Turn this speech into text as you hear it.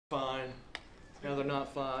they're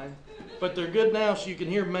not fine. But they're good now, so you can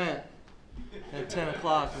hear Matt at 10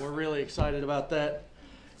 o'clock, and we're really excited about that.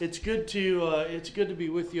 It's good to be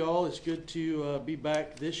with you all. It's good to be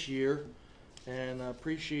back this year, and I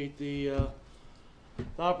appreciate the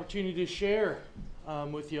opportunity to share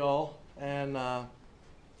with you all. And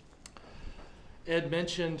Ed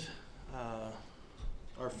mentioned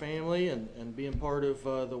our family and being part of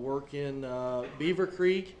the work in Beaver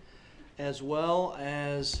Creek, as well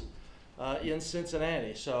as in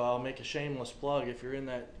Cincinnati. So I'll make a shameless plug. If you're in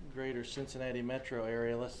that greater Cincinnati metro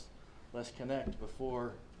area, let's connect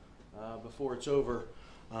before it's over.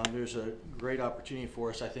 There's a great opportunity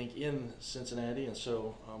for us, I think, in Cincinnati, and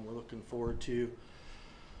so we're looking forward to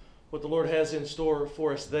what the Lord has in store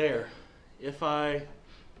for us there. There's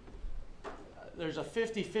a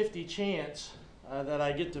 50-50 chance that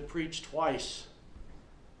I get to preach twice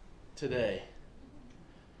today.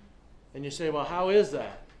 And you say, well, how is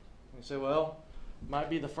that? You say, well, it might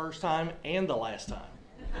be the first time and the last time.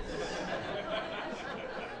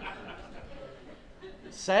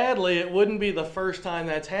 Sadly, it wouldn't be the first time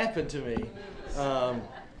that's happened to me.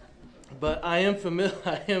 But I am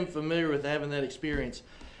familiar with having that experience.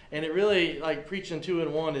 And it really, like preaching 2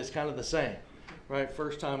 in 1 is kind of the same, right?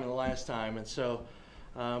 First time and the last time. And so,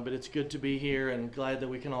 but it's good to be here and glad that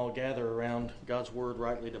we can all gather around God's Word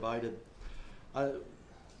rightly divided.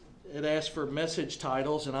 It asked for message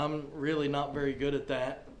titles, and I'm really not very good at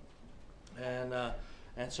that. And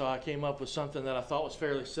so I came up with something that I thought was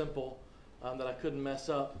fairly simple, that I couldn't mess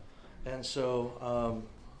up. And so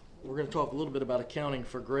we're going to talk a little bit about accounting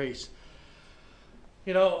for grace.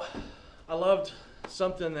 You know, I loved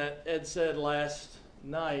something that Ed said last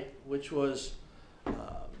night, which was,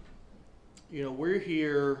 we're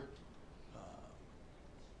here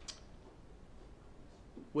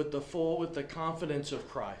with the confidence of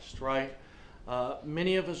Christ, right?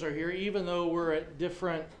 Many of us are here, even though we're at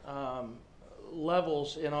different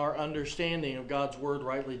levels in our understanding of God's Word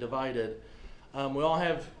rightly divided. We all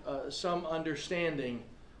have some understanding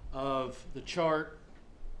of the chart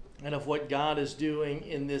and of what God is doing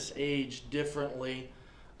in this age differently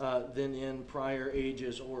than in prior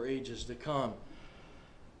ages or ages to come.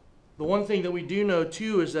 The one thing that we do know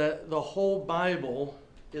too is that the whole Bible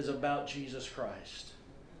is about Jesus Christ.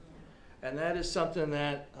 And that is something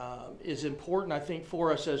that is important, I think,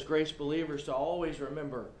 for us as grace believers to always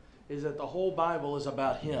remember, is that the whole Bible is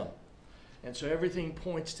about Him. And so everything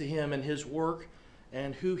points to Him and His work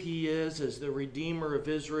and who He is as the Redeemer of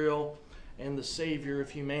Israel and the Savior of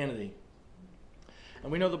humanity.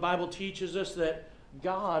 And we know the Bible teaches us that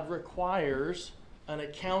God requires an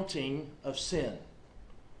accounting of sin.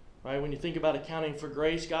 Right? When you think about accounting for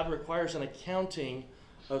grace, God requires an accounting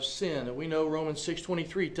of sin. And we know Romans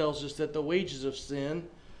 6:23 tells us that the wages of sin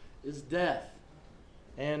is death.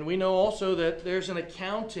 And we know also that there's an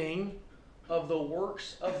accounting of the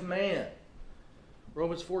works of man.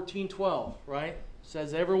 Romans 14:12, right?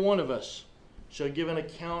 Says every one of us shall give an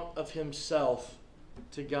account of himself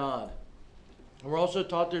to God. And we're also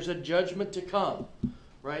taught there's a judgment to come,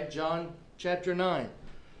 right? John chapter 9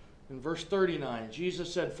 and verse 39.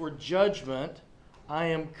 Jesus said, "For judgment I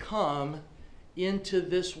am come into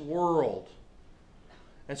this world."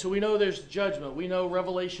 And so we know there's judgment. We know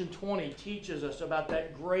Revelation 20 teaches us about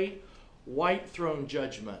that great white throne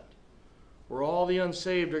judgment, where all the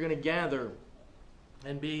unsaved are going to gather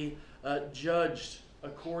and be judged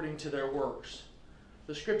according to their works.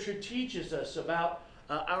 The Scripture teaches us about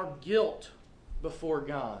our guilt before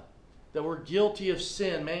God, that we're guilty of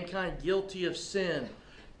sin, mankind guilty of sin,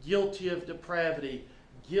 guilty of depravity,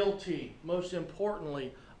 guilty, most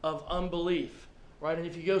importantly, of unbelief. Right? And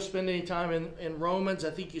if you go spend any time in Romans, I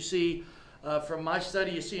think you see, from my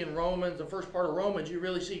study, you see in Romans, the first part of Romans, you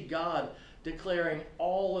really see God declaring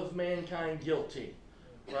all of mankind guilty.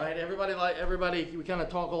 Right? Everybody, we kind of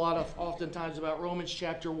talk oftentimes about Romans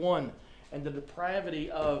chapter 1 and the depravity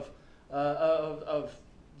of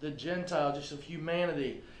the Gentile, just of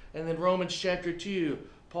humanity. And then Romans chapter 2,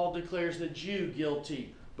 Paul declares the Jew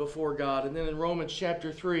guilty before God. And then in Romans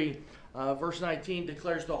chapter 3, verse 19,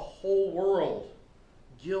 declares the whole world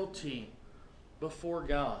guilty before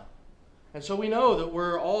God. And so we know that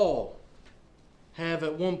we're all have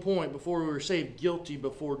at one point before we were saved guilty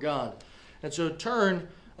before God. And so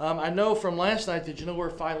I know from last night that you know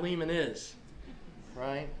where Philemon is,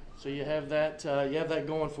 right? So you have that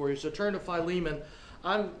going for you. So turn to Philemon.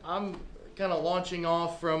 I'm kind of launching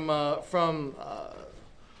off from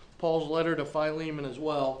Paul's letter to Philemon as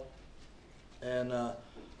well. And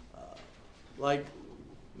like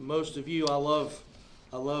most of you, I love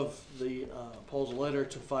the Paul's letter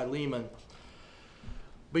to Philemon.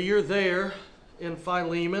 But you're there in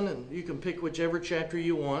Philemon, and you can pick whichever chapter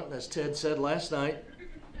you want, as Ted said last night.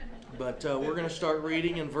 But we're going to start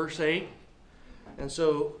reading in verse 8. And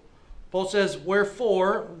so Paul says,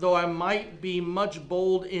 "Wherefore, though I might be much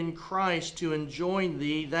bold in Christ to enjoin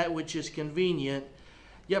thee that which is convenient,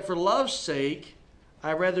 yet for love's sake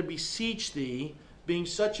I rather beseech thee, being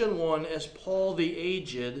such an one as Paul the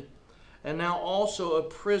aged, and now also a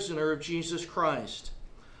prisoner of Jesus Christ.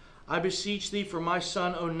 I beseech thee for my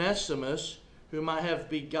son Onesimus, whom I have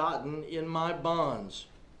begotten in my bonds,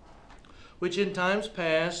 which in time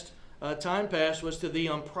past was to thee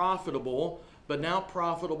unprofitable, but now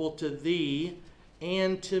profitable to thee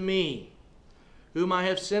and to me, whom I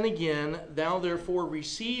have sent again. Thou therefore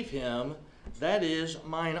receive him, that is,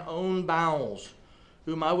 mine own bowels,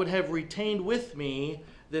 whom I would have retained with me,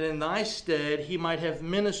 that in thy stead he might have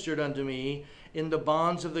ministered unto me in the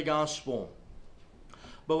bonds of the gospel.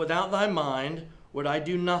 But without thy mind would I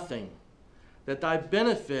do nothing, that thy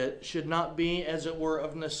benefit should not be as it were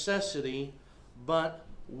of necessity, but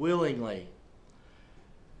willingly."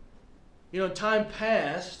 You know, time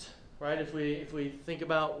past, right? If we think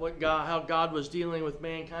about how God was dealing with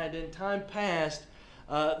mankind in time past,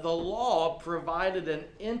 the law provided an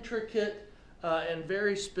intricate and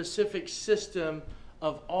very specific system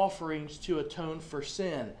of offerings to atone for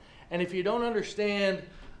sin. And if you don't understand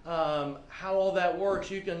how all that works,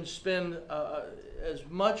 you can spend as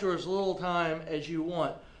much or as little time as you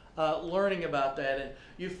want learning about that. And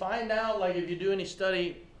you find out, like if you do any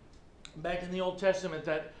study back in the Old Testament,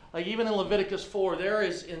 that like even in Leviticus 4, there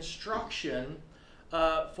is instruction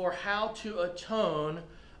for how to atone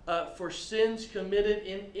for sins committed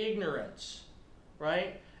in ignorance,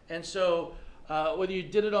 right? And so whether you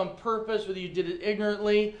did it on purpose, whether you did it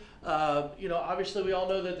ignorantly, obviously we all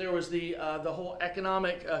know that there was the whole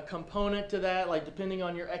economic component to that, like depending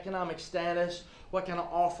on your economic status, what kind of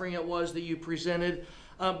offering it was that you presented.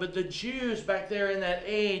 But the Jews back there in that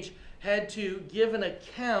age had to give an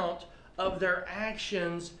account of their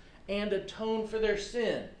actions and atone for their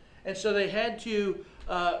sin. And so they had to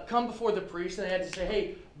come before the priest, and they had to say,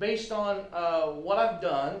 hey, based on what I've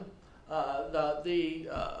done,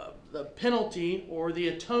 the penalty or the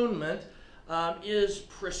atonement is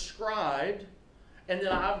prescribed, and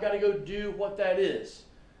then I've got to go do what that is.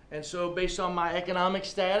 And so based on my economic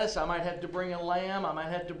status, I might have to bring a lamb, I might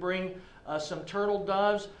have to bring some turtle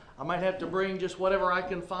doves, I might have to bring just whatever I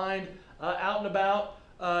can find out and about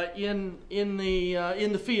in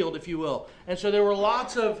the field, if you will. And so there were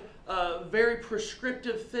lots of very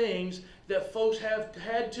prescriptive things that folks have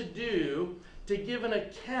had to do to give an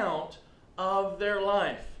account of their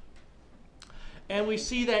life. And we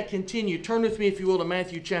see that continue. Turn with me, if you will, to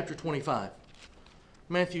Matthew chapter 25.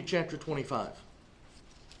 Matthew chapter 25.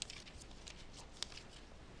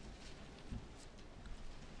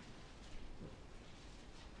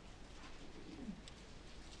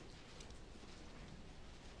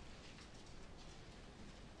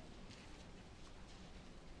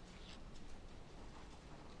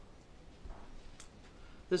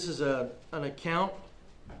 This is an account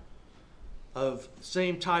of the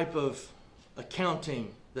same type of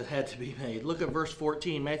accounting that had to be made. Look at verse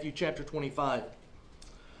 14, Matthew chapter 25.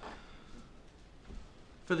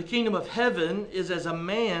 "For the kingdom of heaven is as a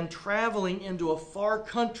man traveling into a far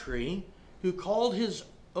country, who called his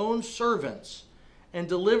own servants and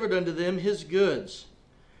delivered unto them his goods.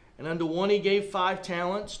 And unto one he gave 5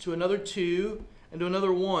 talents, to another 2, and to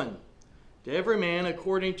another 1, to every man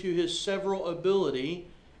according to his several ability,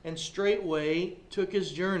 and straightway took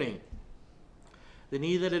his journey. Then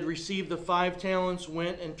he that had received the 5 talents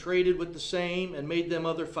went and traded with the same, and made them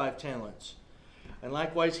other 5 talents. And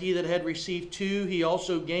likewise he that had received 2, he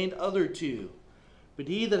also gained other 2. But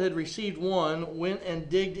he that had received 1 went and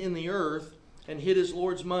digged in the earth, and hid his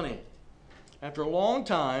Lord's money. After a long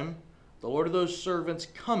time, the Lord of those servants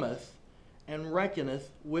cometh, and reckoneth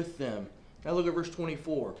with them." Now look at verse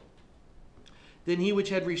 24. "Then he which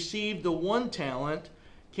had received the 1 talent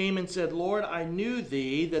came and said, Lord, I knew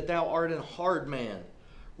thee, that thou art an hard man,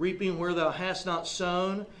 reaping where thou hast not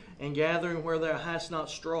sown, and gathering where thou hast not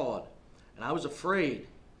strawed. And I was afraid,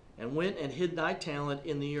 and went and hid thy talent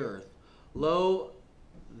in the earth. Lo,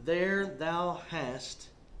 there thou hast,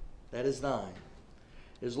 that is thine.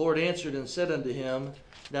 His Lord answered and said unto him,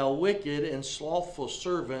 Thou wicked and slothful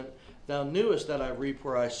servant, thou knewest that I reap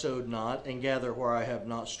where I sowed not, and gather where I have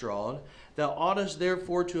not strawed. Thou oughtest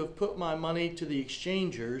therefore to have put my money to the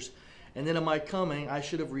exchangers, and then in my coming I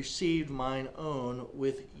should have received mine own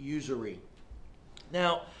with usury."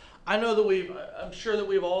 Now, I know that I'm sure that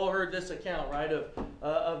we've all heard this account, right,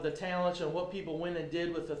 of the talents and what people went and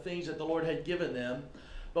did with the things that the Lord had given them.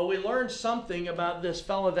 But we learned something about this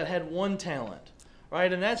fellow that had 1 talent,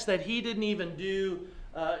 right? And that's that he didn't even do,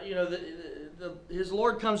 his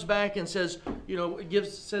Lord comes back and says,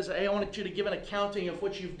 says, hey, I want you to give an accounting of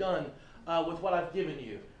what you've done with what I've given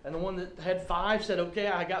you. And the one that had 5 said, okay,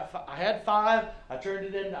 I had 5, I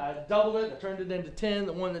doubled it, I turned it into 10.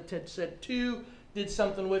 The one that had said 2 did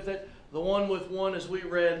something with it. The one with 1, as we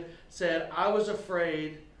read, said, I was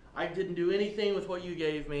afraid. I didn't do anything with what you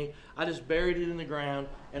gave me. I just buried it in the ground.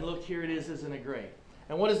 And look, here it is, isn't it great?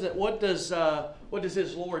 And what does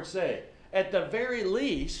his Lord say? At the very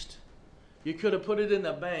least, you could have put it in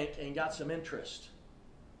the bank and got some interest.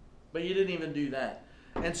 But you didn't even do that.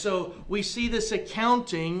 And so we see this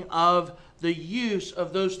accounting of the use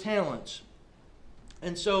of those talents.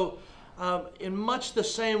 And so in much the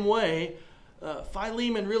same way,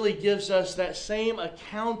 Philemon really gives us that same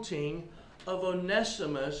accounting of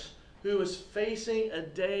Onesimus, who is facing a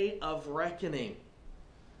day of reckoning,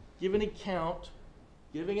 giving an account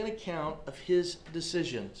of his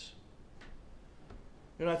decisions.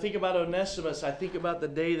 When I think about Onesimus, I think about the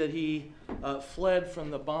day that he fled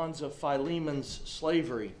from the bonds of Philemon's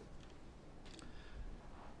slavery.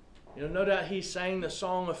 No doubt he sang the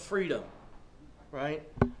song of freedom, right?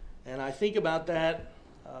 And I think about that.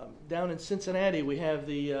 Down in Cincinnati, we have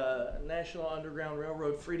the National Underground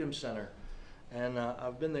Railroad Freedom Center. And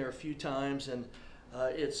I've been there a few times, and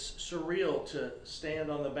it's surreal to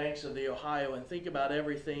stand on the banks of the Ohio and think about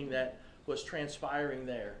everything that was transpiring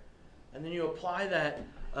there. And then you apply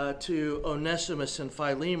that to Onesimus and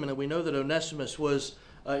Philemon, and we know that Onesimus was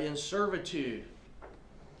in servitude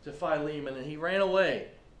to Philemon, and he ran away.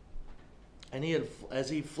 And as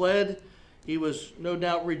he fled, he was no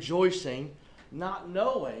doubt rejoicing, not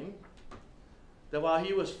knowing that while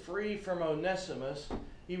he was free from Onesimus,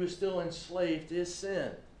 he was still enslaved to his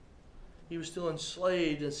sin. He was still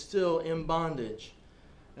enslaved and still in bondage.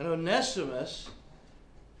 And Onesimus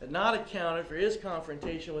had not accounted for his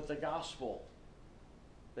confrontation with the gospel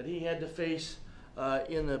that he had to face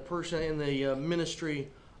in the ministry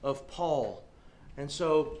of Paul. And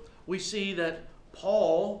so we see that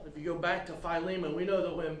Paul, if you go back to Philemon, we know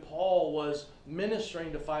that when Paul was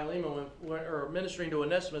ministering to Philemon, or ministering to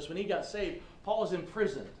Onesimus, when he got saved, Paul was in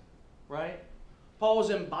prison, right? Paul was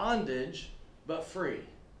in bondage, but free.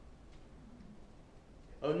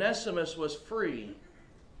 Onesimus was free,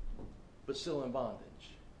 but still in bondage.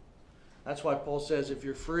 That's why Paul says, if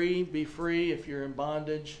you're free, be free. If you're in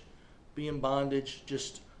bondage, be in bondage.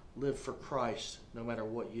 Just live for Christ, no matter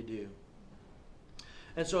what you do.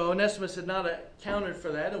 And so Onesimus had not accounted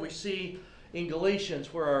for that, and we see in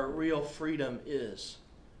Galatians where our real freedom is,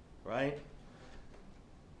 right?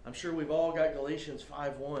 I'm sure we've all got Galatians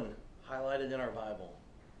 5:1 highlighted in our Bible,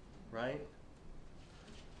 right?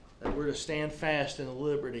 That we're to stand fast in the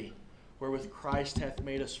liberty wherewith Christ hath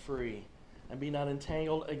made us free, and be not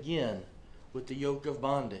entangled again with the yoke of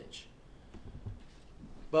bondage.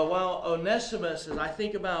 But while Onesimus, as I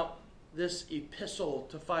think about this epistle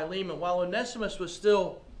to Philemon, while Onesimus was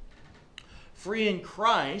still free in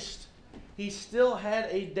Christ, he still had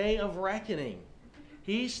a day of reckoning.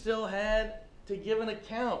 He still had to give an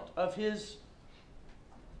account of his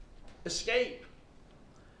escape.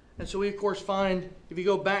 And so we, of course, find, if you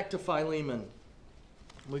go back to Philemon,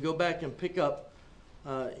 we go back and pick up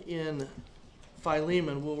in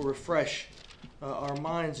Philemon, we'll refresh our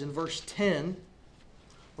minds in verse 10,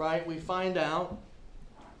 right? We find out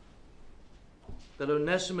that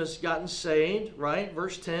Onesimus gotten saved, right?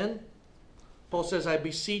 Verse 10, Paul says, I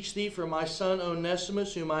beseech thee for my son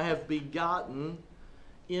Onesimus, whom I have begotten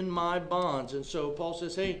in my bonds. And so Paul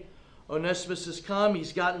says, hey, Onesimus has come,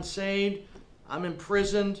 he's gotten saved, I'm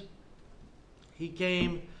imprisoned, he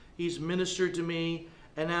came, he's ministered to me,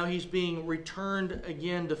 and now he's being returned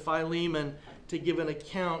again to Philemon to give an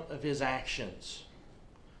account of his actions,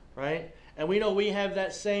 right? And we know we have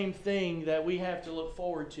that same thing that we have to look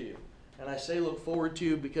forward to. And I say look forward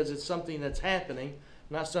to because it's something that's happening,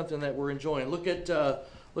 not something that we're enjoying. Look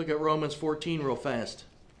at Romans 14 real fast.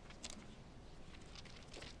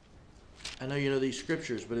 I know you know these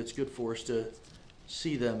scriptures, but it's good for us to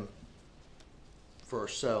see them for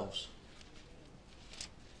ourselves.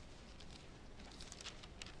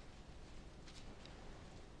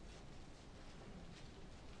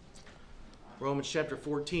 Romans chapter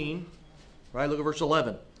 14, right? Look at verse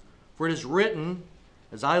 11. For it is written,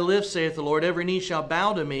 as I live, saith the Lord, every knee shall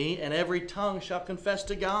bow to me, and every tongue shall confess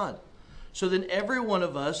to God. So then every one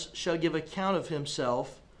of us shall give account of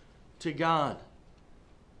himself to God.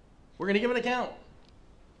 We're going to give an account.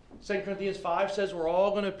 2 Corinthians 5 says we're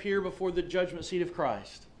all going to appear before the judgment seat of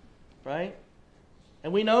Christ, right?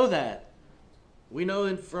 And we know that. We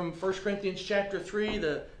know from 1 Corinthians chapter 3,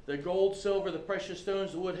 the gold, silver, the precious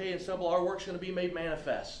stones, the wood, hay, and stubble, our work's going to be made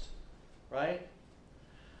manifest. Right?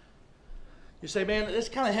 You say, man, it's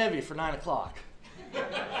kind of heavy for 9 o'clock.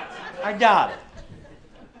 I got it.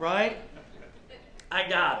 Right? I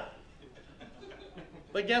got it.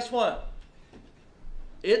 But guess what?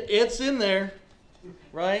 It's in there.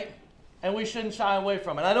 Right? And we shouldn't shy away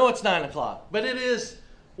from it. I know it's 9 o'clock, but it is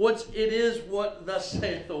what thus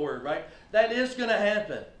saith the word, right? That is going to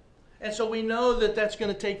happen. And so we know that that's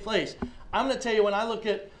going to take place. I'm going to tell you, when I look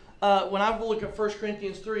at 1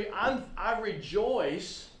 Corinthians 3, I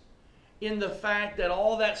rejoice in the fact that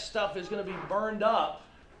all that stuff is going to be burned up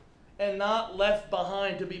and not left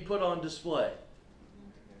behind to be put on display.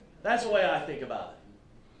 That's the way I think about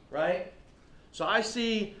it, right? So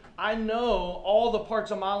I know all the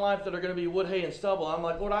parts of my life that are going to be wood, hay, and stubble. I'm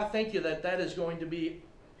like, Lord, I thank you that is going to be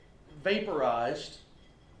vaporized,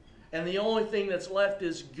 and the only thing that's left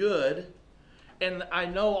is good. And I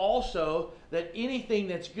know also that anything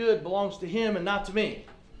that's good belongs to Him and not to me.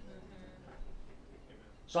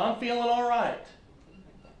 So I'm feeling all right.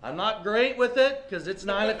 I'm not great with it because it's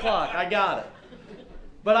 9 o'clock. I got it.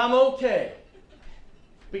 But I'm okay.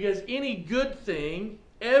 Because any good thing,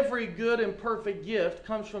 every good and perfect gift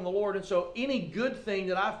comes from the Lord. And so any good thing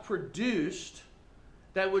that I've produced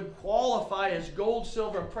that would qualify as gold,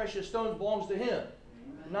 silver, and precious stones belongs to Him,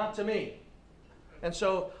 not to me. And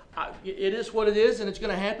so it is what it is, and it's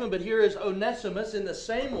going to happen. But here is Onesimus in the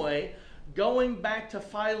same way, going back to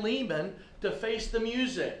Philemon to face the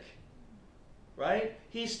music. Right?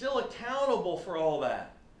 He's still accountable for all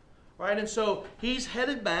that. Right? And so he's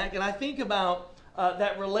headed back, and I think about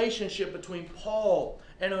that relationship between Paul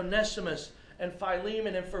and Onesimus and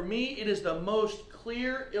Philemon. And for me, it is the most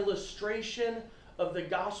clear illustration of the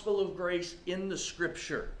gospel of grace in the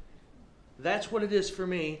Scripture. That's what it is for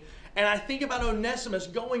me. And I think about Onesimus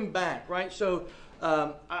going back, right? So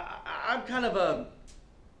I'm kind of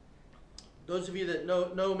those of you that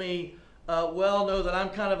know me well know that I'm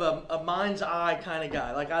kind of a mind's eye kind of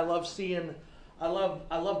guy. Like I love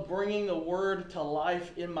bringing the Word to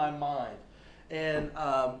life in my mind. And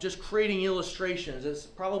just creating illustrations. It's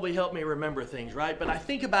probably helped me remember things, right? But I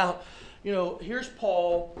think about, here's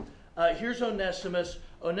Paul, here's Onesimus.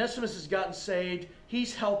 Onesimus has gotten saved.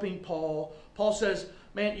 He's helping Paul. Paul says,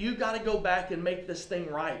 man, you got to go back and make this thing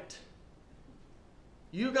right.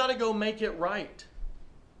 You got to go make it right.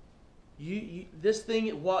 This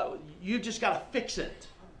thing, you just got to fix it.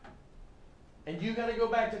 And you got to go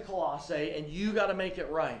back to Colossae and you got to make it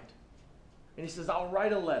right. And he says, I'll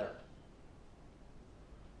write a letter.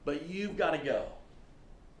 But you've got to go.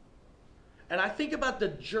 And I think about the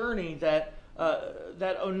journey that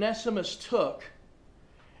Onesimus took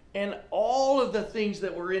and all of the things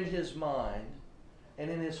that were in his mind and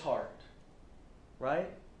in his heart. Right?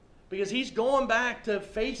 Because he's going back to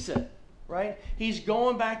face it. Right? He's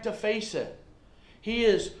going back to face it. He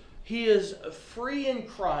is free in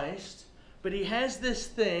Christ, but he has this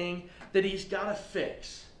thing that he's got to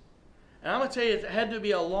fix. And I'm going to tell you, it had to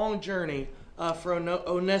be a long journey for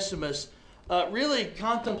Onesimus, really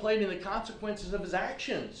contemplating the consequences of his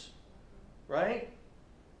actions, right?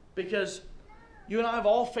 Because you and I have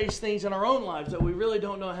all faced things in our own lives that we really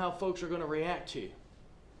don't know how folks are going to react to,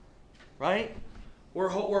 right? We're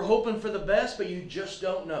hoping for the best, but you just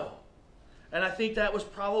don't know. And I think that was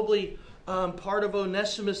probably part of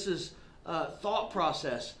Onesimus's thought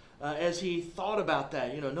process as he thought about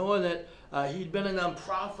that, knowing that he'd been an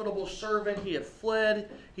unprofitable servant. He had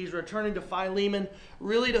fled. He's returning to Philemon,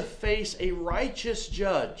 really to face a righteous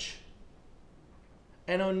judge.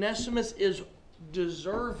 And Onesimus is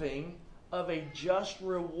deserving of a just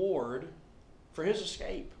reward for his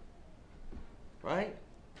escape. Right?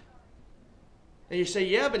 And you say,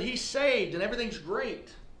 yeah, but he's saved and everything's great.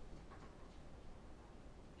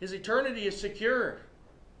 His eternity is secured.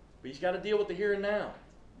 But he's got to deal with the here and now.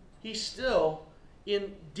 He's still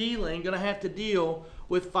going to have to deal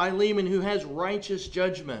with Philemon, who has righteous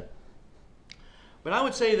judgment. But I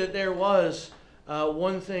would say that there was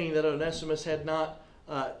one thing that Onesimus had not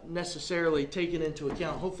necessarily taken into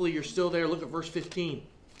account. Hopefully you're still there. Look at verse 15.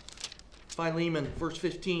 Philemon, verse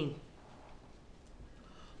 15.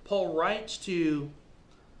 Paul writes to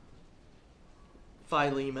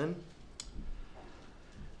Philemon.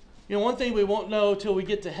 One thing we won't know till we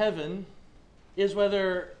get to heaven is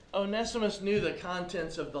whether Onesimus knew the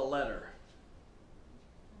contents of the letter.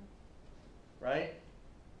 Right?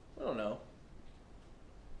 I don't know.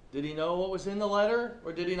 Did he know what was in the letter,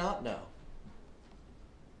 or did he not know?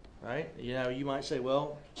 Right? You might say,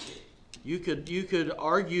 well, you could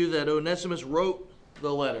argue that Onesimus wrote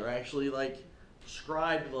the letter, actually, like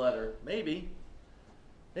scribed the letter. Maybe.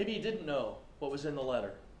 Maybe he didn't know what was in the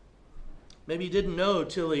letter. Maybe he didn't know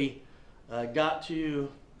till he got to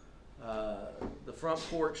the front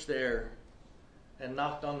porch there and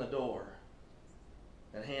knocked on the door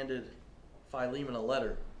and handed Philemon a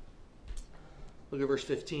letter. Look at verse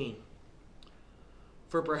 15.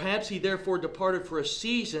 For perhaps he therefore departed for a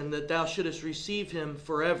season, that thou shouldest receive him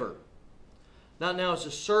forever. Not now as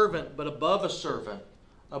a servant, but above a servant,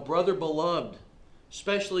 a brother beloved,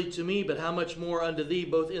 especially to me, but how much more unto thee,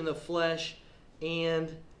 both in the flesh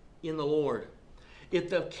and in the Lord. If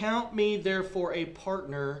thou count me therefore a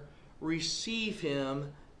partner, receive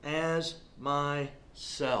him as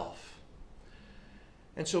myself.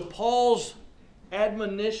 And so Paul's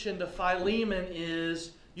admonition to Philemon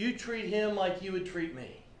is, you treat him like you would treat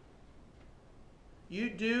me. You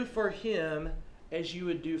do for him as you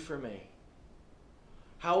would do for me.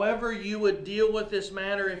 However you would deal with this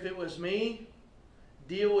matter if it was me,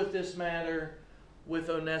 deal with this matter with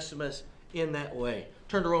Onesimus in that way.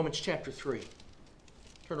 Turn to Romans chapter 3.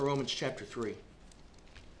 Turn to Romans chapter 3.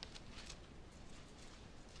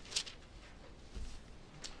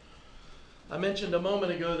 I mentioned a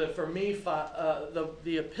moment ago that for me,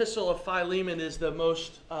 the epistle of Philemon is the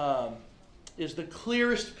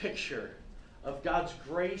clearest picture of God's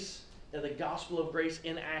grace and the gospel of grace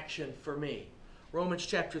in action for me. Romans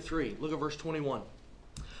chapter 3, look at verse 21.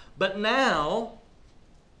 But now,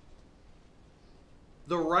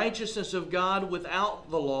 the righteousness of God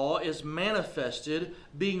without the law is manifested,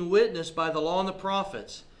 being witnessed by the law and the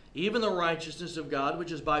prophets, even the righteousness of God,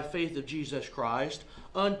 which is by faith of Jesus Christ,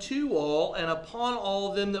 unto all and upon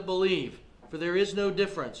all them that believe. For there is no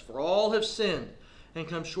difference, for all have sinned and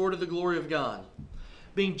come short of the glory of God,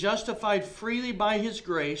 being justified freely by his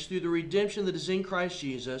grace through the redemption that is in Christ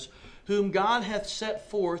Jesus, whom God hath set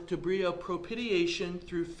forth to be a propitiation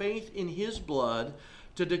through faith in his blood,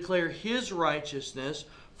 to declare his righteousness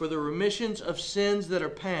for the remissions of sins that are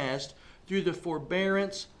past, through the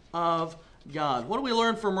forbearance of God. What do we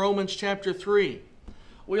learn from Romans chapter 3?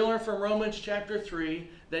 We learn from Romans chapter 3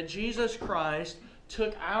 that Jesus Christ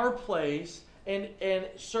took our place and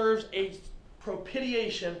serves a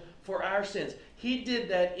propitiation for our sins. He did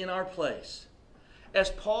that in our place. As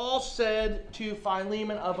Paul said to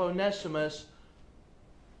Philemon of Onesimus,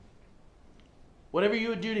 whatever you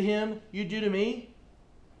would do to him, you do to me.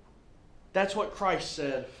 That's what Christ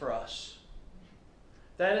said for us.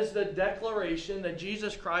 That is the declaration that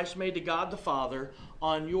Jesus Christ made to God the Father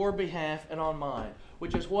on your behalf and on mine,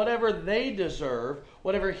 which is whatever they deserve,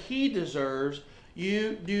 whatever he deserves,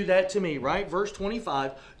 you do that to me, right? Verse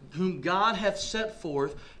 25, whom God hath set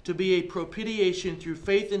forth to be a propitiation through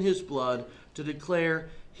faith in his blood, to declare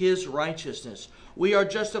his righteousness. We are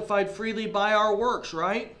justified freely by our works,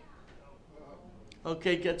 right?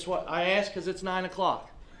 Okay, guess what? I ask because it's 9 o'clock.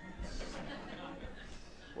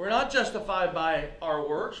 We're not justified by our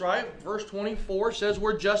works, right? Verse 24 says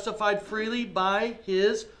we're justified freely by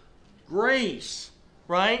his grace,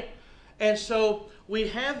 right? And so we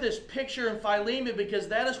have this picture in Philemon because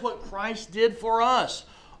that is what Christ did for us,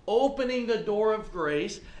 opening the door of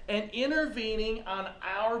grace and intervening on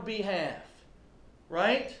our behalf,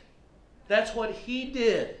 right? That's what he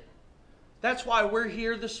did. That's why we're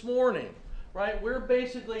here this morning, right? We're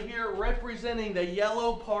basically here representing the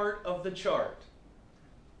yellow part of the chart.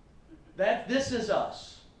 This is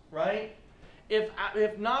us, right?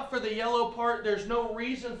 If not for the yellow part, there's no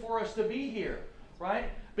reason for us to be here, right?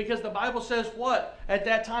 Because the Bible says what? At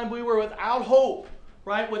that time we were without hope,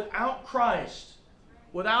 right? Without Christ,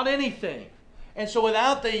 without anything. And so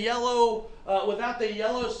without the yellow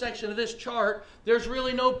section of this chart, there's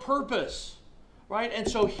really no purpose, right? And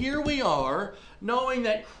so here we are, knowing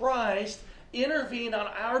that Christ intervened on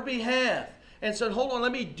our behalf and said, hold on,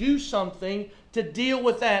 let me do something to deal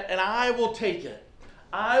with that, and I will take it.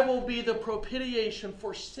 I will be the propitiation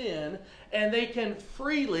for sin, and they can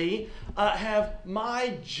freely have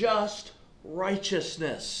my just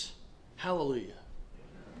righteousness. Hallelujah.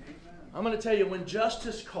 I'm going to tell you, when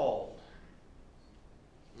justice called,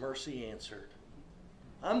 mercy answered.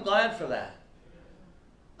 I'm glad for that.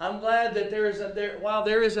 I'm glad that while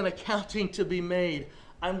there is an accounting to be made,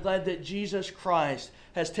 I'm glad that Jesus Christ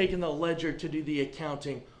has taken the ledger to do the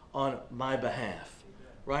accounting on my behalf.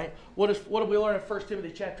 Right? What do we learn in 1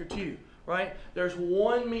 Timothy chapter 2? Right? There's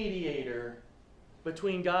one mediator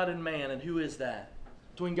between God and man, and who is that?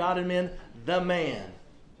 Between God and men, the man,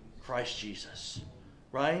 Christ Jesus.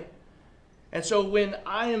 Right? And so when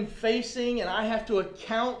I am facing and I have to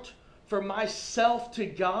account for myself to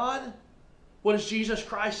God, what does Jesus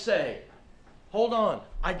Christ say? Hold on,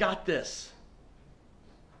 I got this.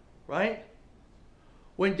 Right?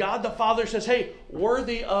 When God the Father says, hey,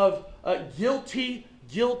 worthy of guilty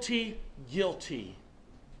guilty, guilty.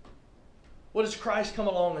 What does Christ come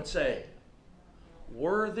along and say?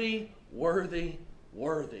 Worthy, worthy,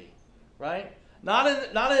 worthy. Right? Not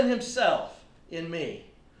in himself, in me.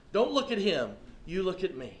 Don't look at him. You look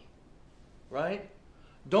at me. Right?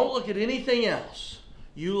 Don't look at anything else.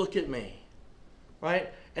 You look at me.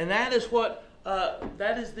 Right? And that is what,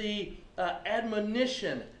 that is the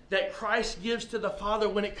admonition that Christ gives to the Father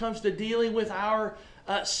when it comes to dealing with our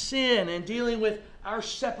sin and dealing with our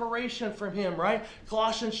separation from him, right?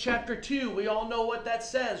 Colossians chapter 2, we all know what that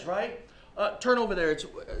says, right? Turn over there.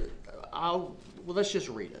 Let's just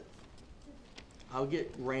read it. I'll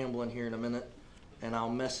get rambling here in a minute, and I'll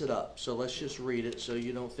mess it up. So let's just read it so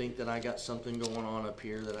you don't think that I got something going on up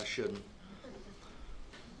here that I shouldn't.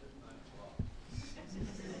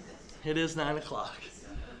 It is 9 o'clock.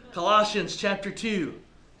 Colossians chapter 2.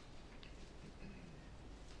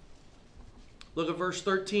 Look at verse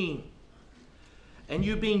 13. And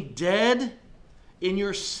you being dead in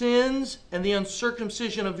your sins and the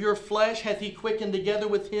uncircumcision of your flesh hath he quickened together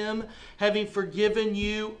with him, having forgiven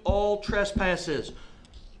you all trespasses.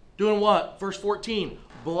 Doing what? Verse 14.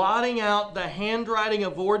 Blotting out the handwriting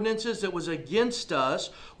of ordinances that was against us,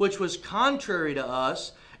 which was contrary to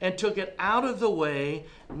us, and took it out of the way,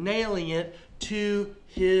 nailing it to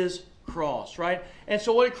his cross, right? And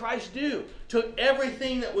so what did Christ do? Took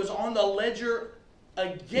everything that was on the ledger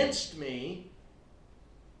against me,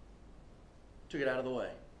 took it out of the way,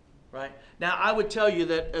 right? Now, I would tell you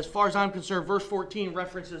that as far as I'm concerned, verse 14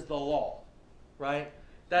 references the law, right?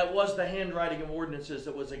 That was the handwriting of ordinances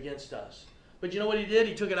that was against us. But you know what he did?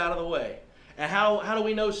 He took it out of the way. And how do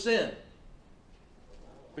we know sin?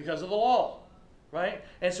 Because of the law, right?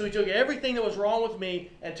 And so he took everything that was wrong with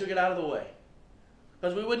me and took it out of the way.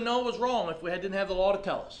 Because we wouldn't know it was wrong if we didn't have the law to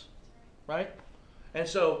tell us, right? And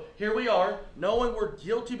so here we are, knowing we're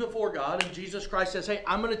guilty before God, and Jesus Christ says, hey,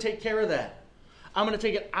 I'm going to take care of that. I'm going to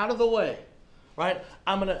take it out of the way, right?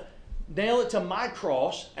 I'm going to nail it to my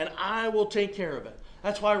cross, and I will take care of it.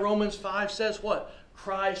 That's why Romans 5 says what?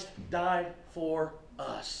 Christ died for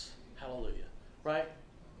us. Hallelujah, right?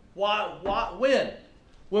 Why? When?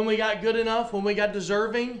 When we got good enough? When we got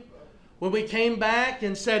deserving? When we came back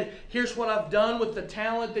and said, here's what I've done with the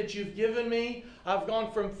talent that you've given me. I've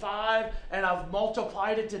gone from 5 and I've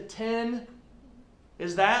multiplied it to 10.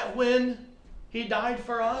 Is that when he died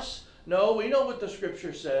for us? No, we know what the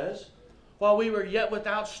scripture says. While we were yet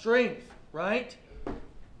without strength, right?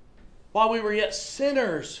 While we were yet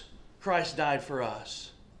sinners, Christ died for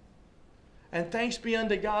us. And thanks be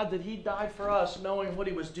unto God that he died for us, knowing what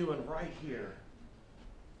he was doing right here.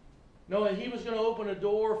 Knowing he was going to open a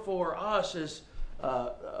door for us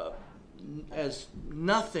as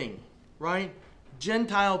nothing, right?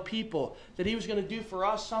 Gentile people, that he was going to do for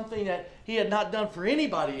us something that he had not done for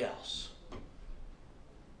anybody else,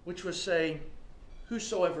 which was say,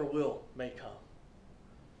 whosoever will may come,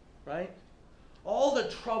 right? All the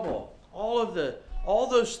trouble, all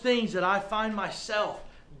those things that I find myself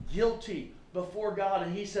guilty before God,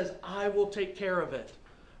 and he says, I will take care of it,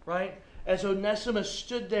 right? As Onesimus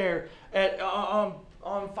stood there on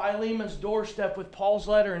Philemon's doorstep with Paul's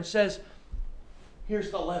letter and says,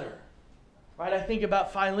 here's the letter. Right? I think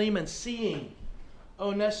about Philemon seeing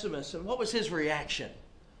Onesimus, and what was his reaction?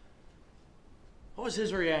 What was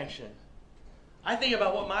his reaction? I think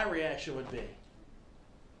about what my reaction would be.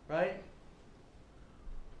 Right?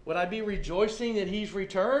 Would I be rejoicing that he's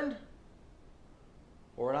returned?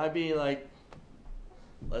 Or would I be like,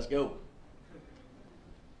 let's go?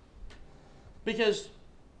 Because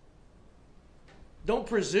don't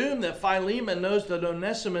presume that Philemon knows that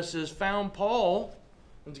Onesimus has found Paul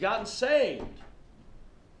and's gotten saved.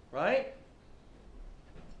 Right?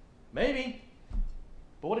 Maybe.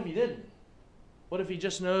 But what if he didn't? What if he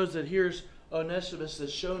just knows that here's Onesimus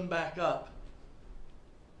that's shown back up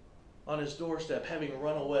on his doorstep, having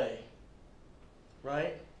run away?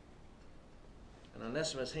 Right? And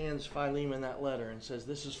Onesimus hands Philemon that letter and says,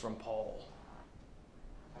 this is from Paul.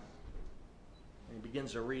 And he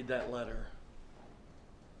begins to read that letter.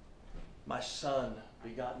 My son,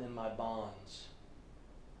 begotten in my bonds,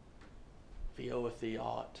 if he oweth thee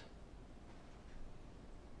aught,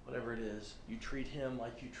 whatever it is, you treat him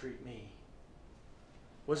like you treat me.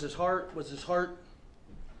 Was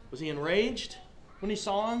he enraged when he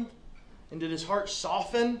saw him? And did his heart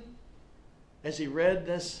soften as he read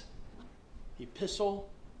this epistle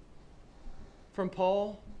from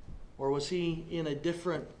Paul? Or was he in a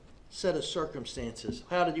different set of circumstances?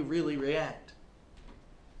 How did he really react?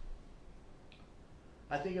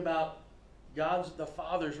 I think about the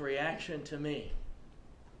Father's reaction to me.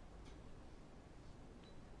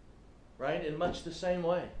 Right? In much the same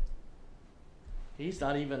way. He's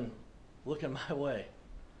not even looking my way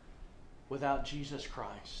without Jesus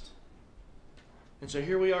Christ. And so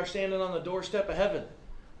here we are standing on the doorstep of heaven,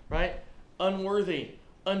 right? Unworthy,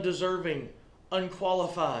 undeserving,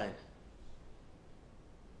 unqualified.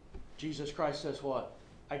 Jesus Christ says what?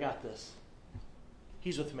 I got this.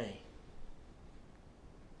 He's with me.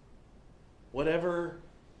 Whatever,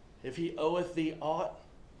 if he oweth thee aught,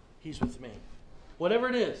 he's with me. Whatever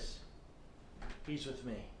it is, he's with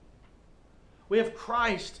me. We have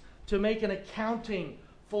Christ to make an accounting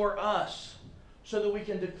for us so that we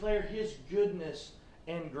can declare his goodness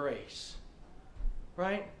and grace.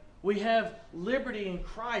 Right? We have liberty in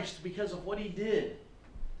Christ because of what he did.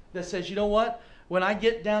 That says, you know what? When I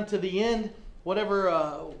get down to the end,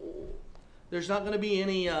 whatever, there's not going to be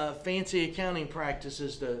any fancy accounting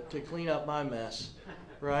practices to clean up my mess.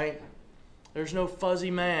 Right? There's no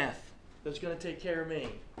fuzzy math that's going to take care of me.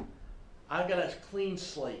 I've got a clean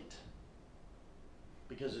slate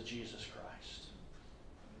because of Jesus Christ.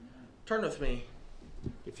 Turn with me,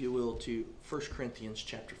 if you will, to 1 Corinthians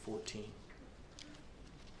chapter 14.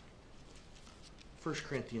 1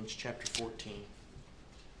 Corinthians chapter 14.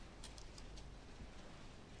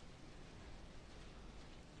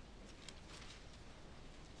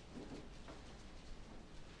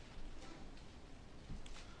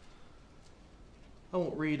 I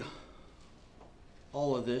won't read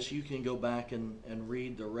all of this. You can go back and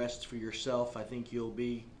read the rest for yourself. I think you'll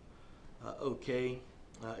be okay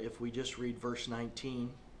if we just read verse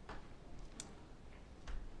 19.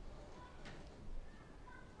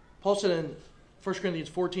 Paul said in 1 Corinthians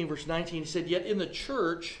 14, verse 19, he said, "Yet in the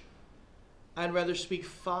church I'd rather speak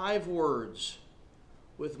 5 words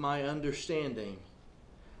with my understanding,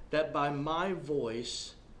 that by my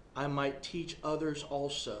voice I might teach others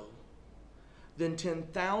also, than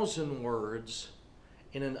 10,000 words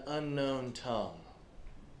in an unknown tongue."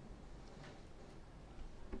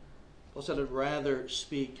 Paul said, I'd rather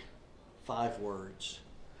speak 5 words.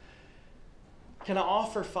 Can I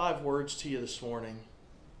offer 5 words to you this morning?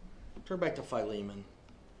 Turn back to Philemon.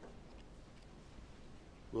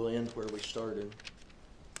 We'll end where we started.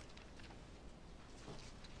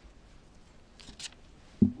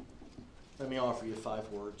 Let me offer you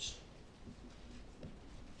 5 words.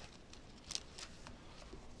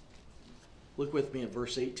 Look with me at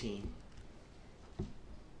verse 18.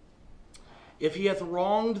 "If he hath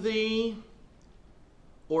wronged thee,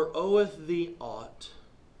 or oweth thee aught,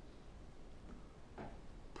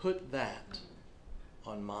 put that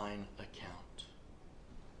on mine account."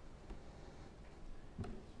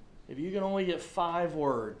 If you can only get 5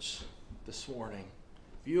 words this morning,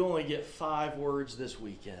 if you only get 5 words this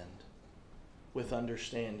weekend with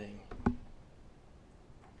understanding,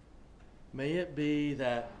 may it be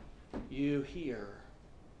that you hear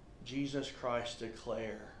Jesus Christ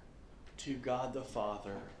declare to God the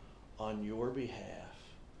Father on your behalf,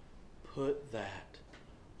 "Put that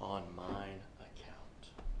on mine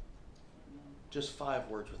account." Just 5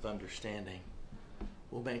 words with understanding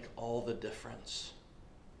will make all the difference.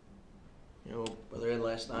 You know, Brother Ed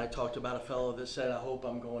last night talked about a fellow that said, "I hope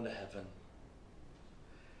I'm going to heaven."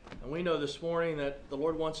 And we know this morning that the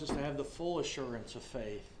Lord wants us to have the full assurance of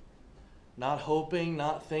faith. Not hoping,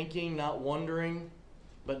 not thinking, not wondering,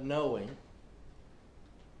 but knowing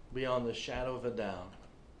beyond the shadow of a doubt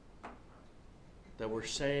that we're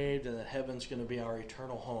saved and that heaven's going to be our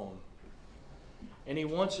eternal home. And he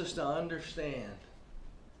wants us to understand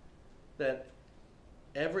that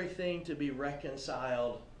everything to be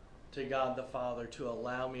reconciled to God the Father to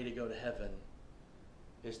allow me to go to heaven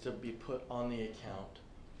is to be put on the account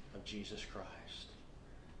of Jesus Christ.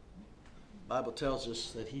 The Bible tells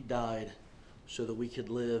us that he died so that we could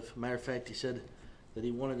live. Matter of fact, he said that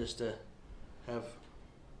he wanted us to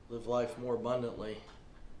live life more abundantly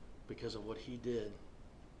because of what he did.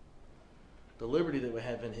 The liberty that we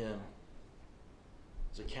have in him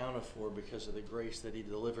is accounted for because of the grace that he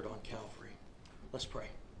delivered on Calvary. Let's pray.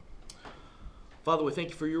 Father, we thank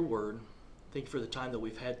you for your word. Thank you for the time that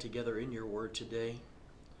we've had together in your word today.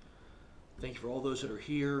 Thank you for all those that are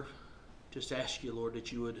here. Just ask you, Lord,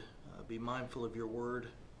 that you would be mindful of your word.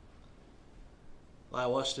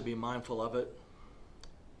 Allow us to be mindful of it.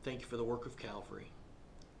 Thank you for the work of Calvary.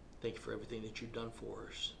 Thank you for everything that you've done for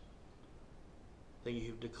us. Thank you,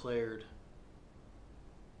 you've declared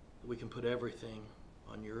that we can put everything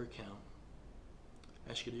on your account.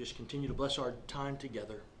 I ask you to just continue to bless our time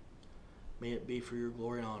together. May it be for your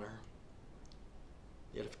glory and honor,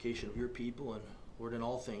 the edification of your people, and Lord, in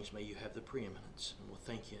all things may you have the preeminence. And we'll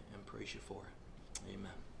thank you and praise you for it.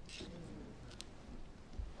 Amen.